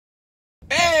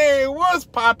What's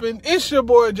poppin'? It's your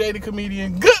boy Jay the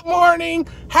Comedian. Good morning.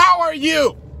 How are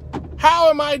you? How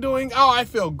am I doing? Oh, I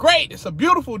feel great. It's a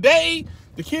beautiful day.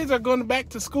 The kids are going back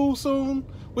to school soon,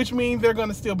 which means they're going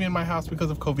to still be in my house because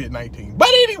of COVID-19. But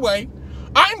anyway,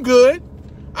 I'm good.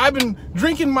 I've been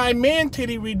drinking my Man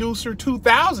Titty Reducer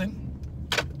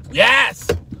 2000. Yes.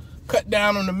 Cut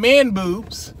down on the man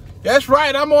boobs. That's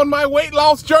right. I'm on my weight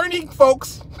loss journey,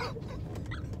 folks.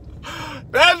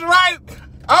 That's right.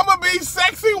 I'm going to be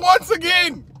sexy once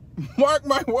again. Mark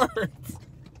my words.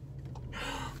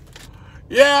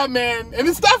 Yeah, man. And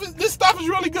this stuff is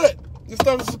really good. This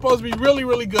stuff is supposed to be really,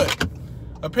 really good.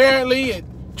 Apparently, it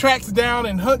tracks down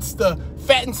and hunts the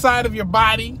fat inside of your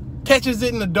body, catches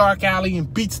it in the dark alley,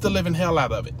 and beats the living hell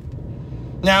out of it.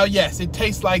 Now, yes, it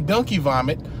tastes like donkey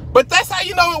vomit, but that's how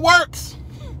you know it works.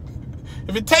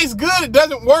 If it tastes good, it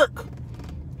doesn't work.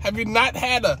 Have you not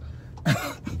had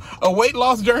a weight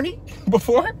loss journey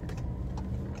before?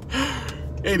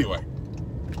 Anyway,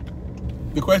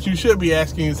 the question you should be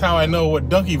asking is how I know what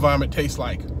donkey vomit tastes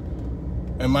like.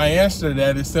 And my answer to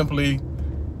that is simply,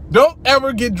 don't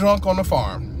ever get drunk on the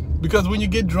farm. Because when you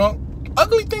get drunk,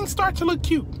 ugly things start to look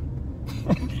cute.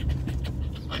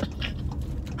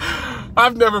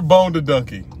 I've never boned a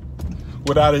donkey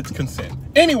without its consent.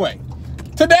 Anyway,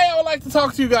 today I would like to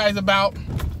talk to you guys about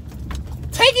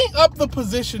taking up the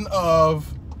position of,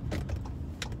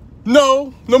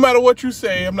 no matter what you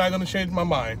say, I'm not going to change my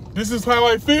mind. This is how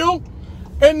I feel,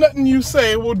 and nothing you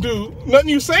say or do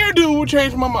will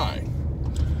change my mind.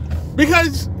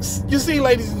 Because, you see,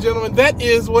 ladies and gentlemen, that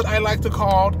is what I like to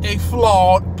call a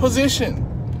flawed position.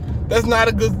 That's not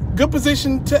a good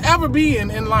position to ever be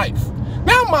in life.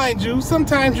 Now, mind you,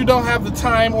 sometimes you don't have the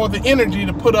time or the energy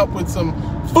to put up with some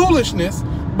foolishness,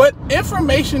 but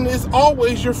information is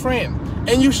always your friend.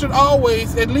 And you should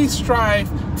always at least strive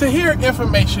to hear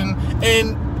information,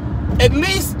 and at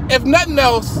least, if nothing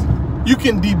else, you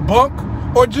can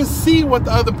debunk or just see what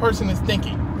the other person is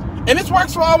thinking. And this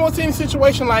works for almost any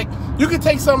situation. Like, you could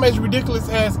take something as ridiculous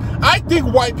as, I think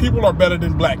white people are better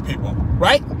than black people,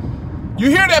 right? You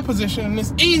hear that position, and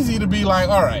it's easy to be like,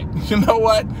 all right, you know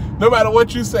what? No matter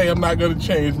what you say, I'm not going to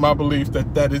change my belief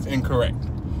that that is incorrect.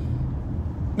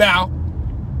 Now,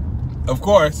 of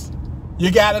course,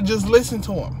 you got to just listen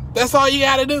to them. That's all you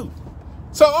got to do.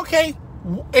 So, okay,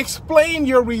 explain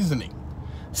your reasoning.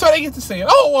 So they get to saying,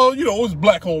 oh, well, you know, it's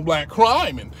black on black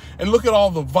crime, and look at all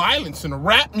the violence and the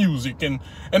rap music and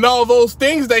all those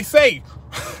things they say.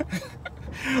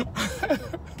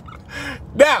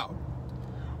 Now,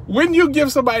 when you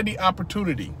give somebody the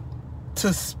opportunity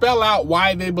to spell out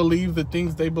why they believe the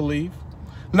things they believe,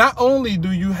 not only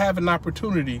do you have an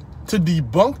opportunity to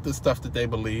debunk the stuff that they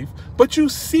believe, but you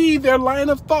see their line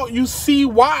of thought. You see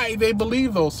why they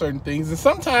believe those certain things. And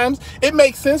sometimes it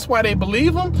makes sense why they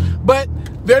believe them, but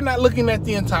they're not looking at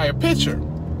the entire picture.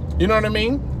 You know what I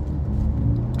mean?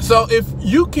 So if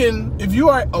you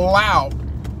are allowed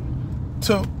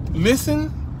to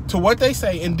listen to what they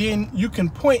say, and then you can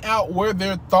point out where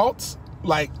their thoughts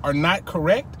are not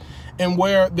correct, and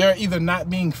where they're either not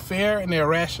being fair in their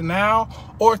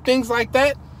rationale or things like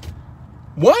that,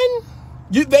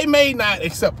 they may not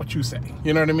accept what you say,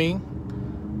 you know what I mean?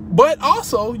 But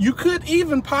also, you could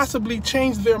even possibly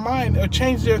change their mind or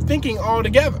change their thinking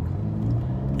altogether.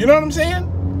 You know what I'm saying?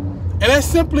 And that's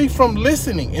simply from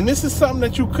listening. And this is something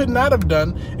that you could not have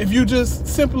done if you just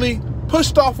simply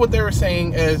pushed off what they were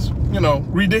saying as, you know,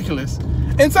 ridiculous.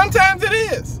 And sometimes it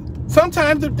is.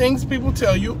 Sometimes the things people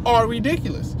tell you are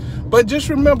ridiculous. But just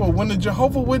remember, when the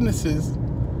Jehovah Witnesses,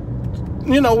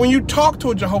 you know, when you talk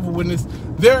to a Jehovah Witness,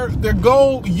 their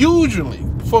goal usually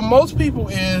for most people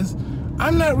is,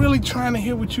 I'm not really trying to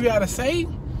hear what you got to say.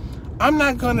 I'm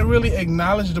not going to really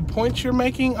acknowledge the points you're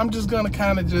making. I'm just going to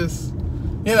kind of just,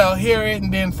 you know, hear it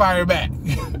and then fire back.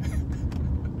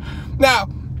 Now,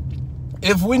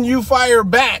 if when you fire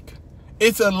back,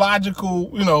 it's a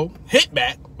logical, you know, hit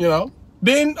back, you know,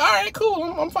 then all right, cool.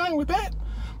 I'm fine with that.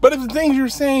 But if the things you're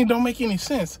saying don't make any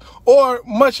sense, or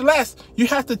much less, you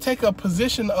have to take a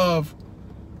position of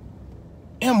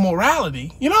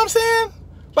immorality, you know what I'm saying?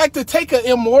 Like, to take an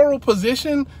immoral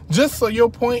position just so your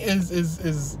point is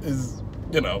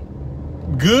you know,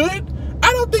 good,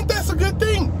 I don't think that's a good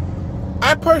thing.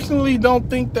 I personally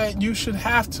don't think that you should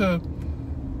have to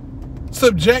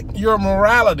subject your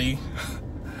morality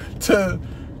to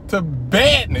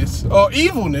badness or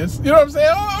evilness, you know what I'm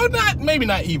saying? Or not, maybe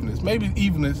not evilness. Maybe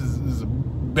evilness is a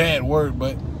bad word,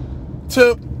 but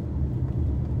to,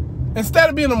 instead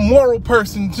of being a moral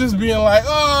person, just being like,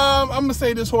 oh, I'm gonna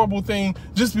say this horrible thing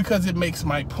just because it makes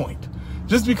my point,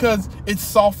 just because it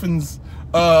softens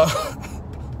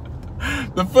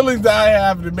the feelings that I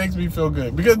have, and it makes me feel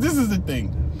good. Because this is the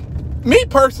thing. Me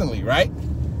personally, right?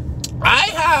 I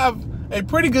have a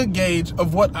pretty good gauge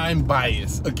of what I'm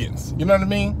biased against. You know what I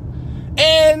mean?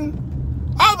 And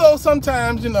although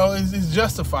sometimes, it's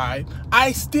justified,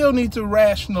 I still need to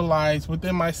rationalize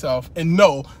within myself and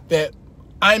know that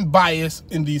I'm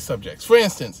biased in these subjects. For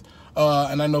instance,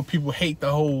 and I know people hate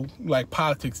the whole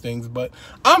politics things, but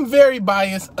I'm very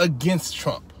biased against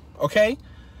Trump, okay?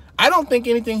 I don't think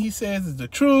anything he says is the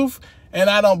truth, and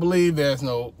I don't believe there's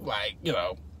no,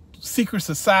 secret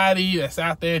society that's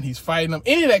out there and he's fighting them.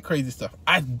 Any of that crazy stuff.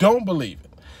 I don't believe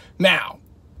it. Now,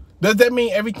 does that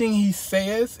mean everything he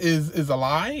says is a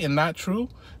lie and not true?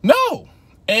 No.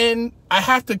 And I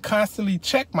have to constantly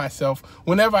check myself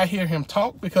whenever I hear him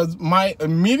talk, because my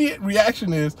immediate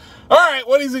reaction is, all right,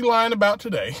 what is he lying about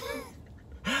today?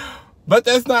 But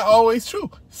that's not always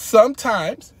true.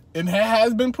 Sometimes, it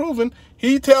has been proven,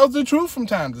 he tells the truth from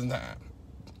time to time.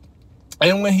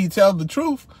 And when he tells the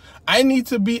truth, I need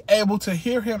to be able to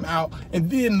hear him out and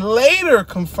then later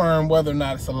confirm whether or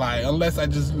not it's a lie, unless I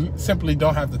just simply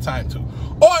don't have the time to.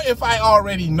 Or if I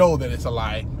already know that it's a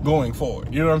lie going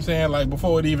forward. You know what I'm saying?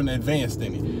 Before it even advanced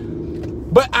any.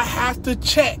 But I have to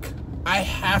check. I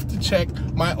have to check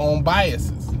my own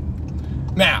biases.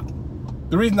 Now,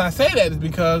 the reason I say that is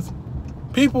because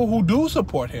people who do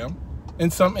support him,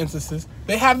 in some instances,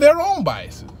 they have their own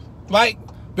biases.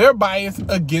 They're biased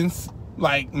against,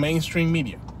 mainstream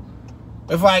media.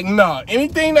 It's no,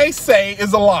 anything they say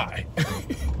is a lie.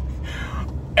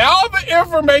 All the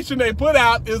information they put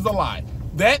out is a lie.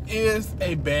 That is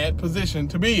a bad position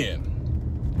to be in.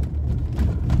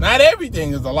 Not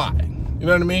everything is a lie. You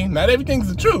know what I mean? Not everything's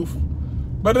the truth,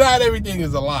 but not everything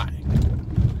is a lie.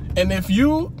 And if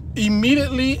you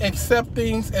immediately accept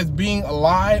things as being a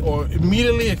lie, or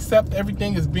immediately accept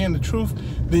everything as being the truth,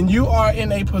 then you are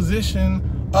in a position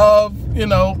of,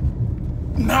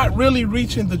 not really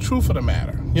reaching the truth of the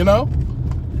matter,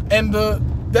 And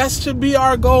that should be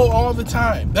our goal all the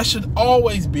time. That should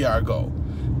always be our goal.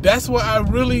 That's what I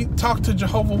really talk to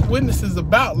Jehovah's Witnesses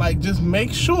about. Just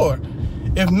make sure,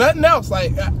 if nothing else,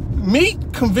 me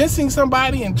convincing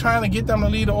somebody and trying to get them to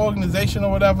lead an organization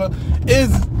or whatever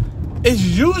is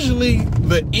usually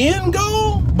the end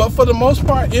goal, but for the most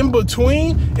part, in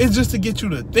between, it's just to get you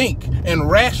to think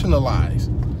and rationalize.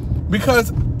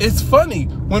 Because it's funny,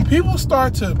 when people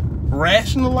start to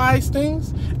rationalize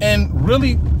things and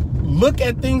really look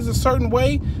at things a certain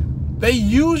way, they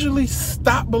usually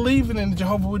stop believing in the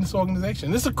Jehovah's Witness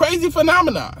organization. It's a crazy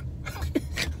phenomenon.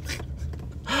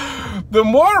 The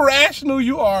more rational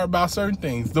you are about certain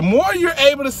things, the more you're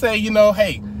able to say,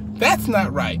 hey, that's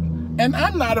not right. And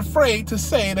I'm not afraid to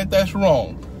say that that's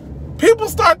wrong. People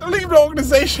start to leave the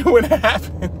organization when it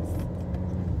happens.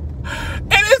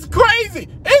 And it's crazy.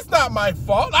 It's not my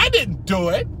fault. I didn't do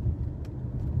it.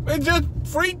 It's just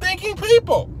free-thinking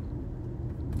people.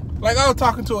 I was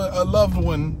talking to a loved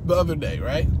one the other day,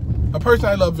 right? A person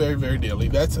I love very, very dearly.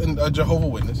 That's a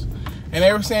Jehovah's Witness. And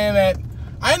they were saying that,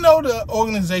 I know the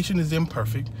organization is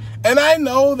imperfect, and I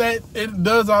know that it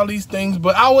does all these things,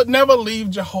 but I would never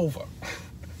leave Jehovah.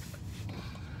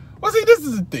 Well, see, this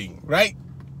is the thing, right?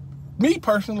 Me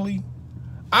personally,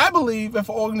 I believe if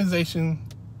an organization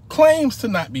claims to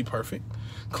not be perfect,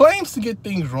 claims to get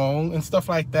things wrong and stuff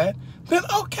like that, then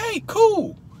okay,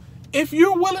 cool. If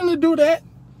you're willing to do that,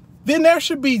 then there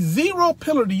should be zero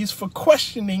penalties for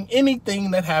questioning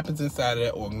anything that happens inside of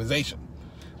that organization.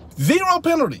 Zero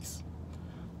penalties.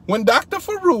 When Dr.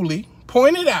 Ferrulli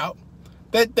pointed out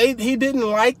that he didn't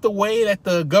like the way that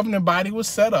the governing body was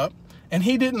set up, and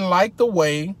he didn't like the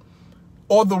way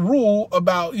or the rule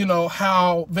about,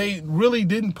 how they really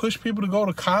didn't push people to go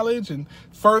to college and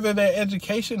further their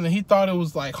education, and he thought it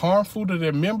was harmful to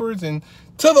their members and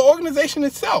to the organization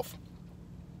itself.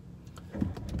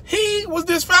 He was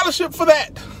disfellowshipped for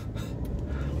that.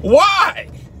 Why?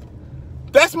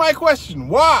 That's my question.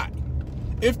 Why?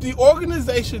 If the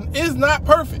organization is not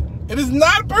perfect, it is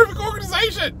not a perfect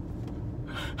organization,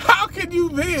 how can you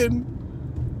then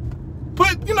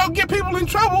get people in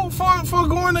trouble for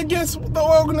going against the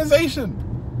organization?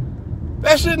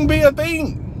 That shouldn't be a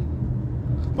thing.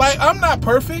 I'm not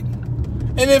perfect.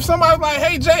 And if somebody's like,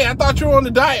 hey, Jay, I thought you were on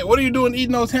the diet. What are you doing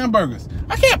eating those hamburgers?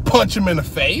 I can't punch him in the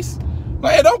face.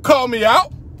 Hey, don't call me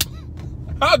out.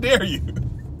 How dare you?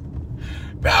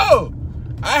 No,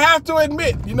 I have to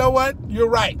admit, you know what? You're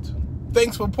right.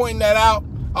 Thanks for pointing that out.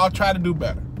 I'll try to do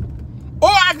better. Or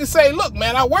I can say, look,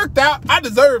 man, I worked out. I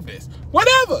deserve this.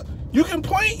 Whatever. You can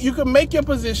point, you can make your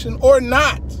position or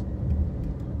not.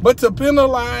 But to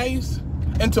penalize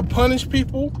and to punish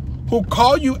people who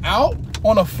call you out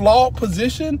on a flawed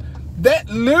position, that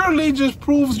literally just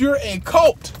proves you're a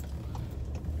cult.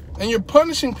 And you're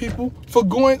punishing people for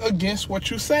going against what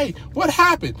you say. What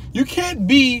happened? You can't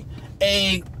be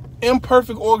a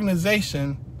imperfect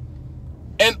organization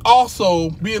and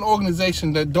also be an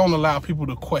organization that don't allow people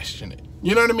to question it.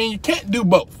 You know what I mean? You can't do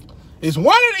both. It's one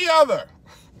or the other.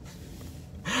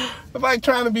 It's like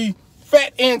trying to be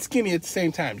fat and skinny at the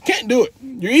same time. You can't do it.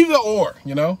 You're either or,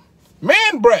 you know?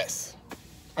 Man breasts.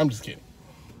 I'm just kidding.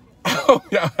 I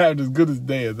hope y'all have as good a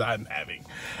day as I'm having.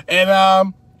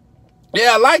 And,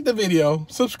 yeah, like the video.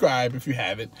 Subscribe if you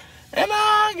haven't. And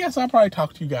I guess I'll probably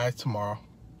talk to you guys tomorrow.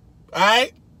 All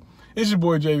right? It's your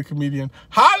boy, Jay the Comedian.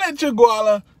 Holla at your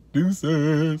guala.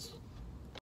 Deuces.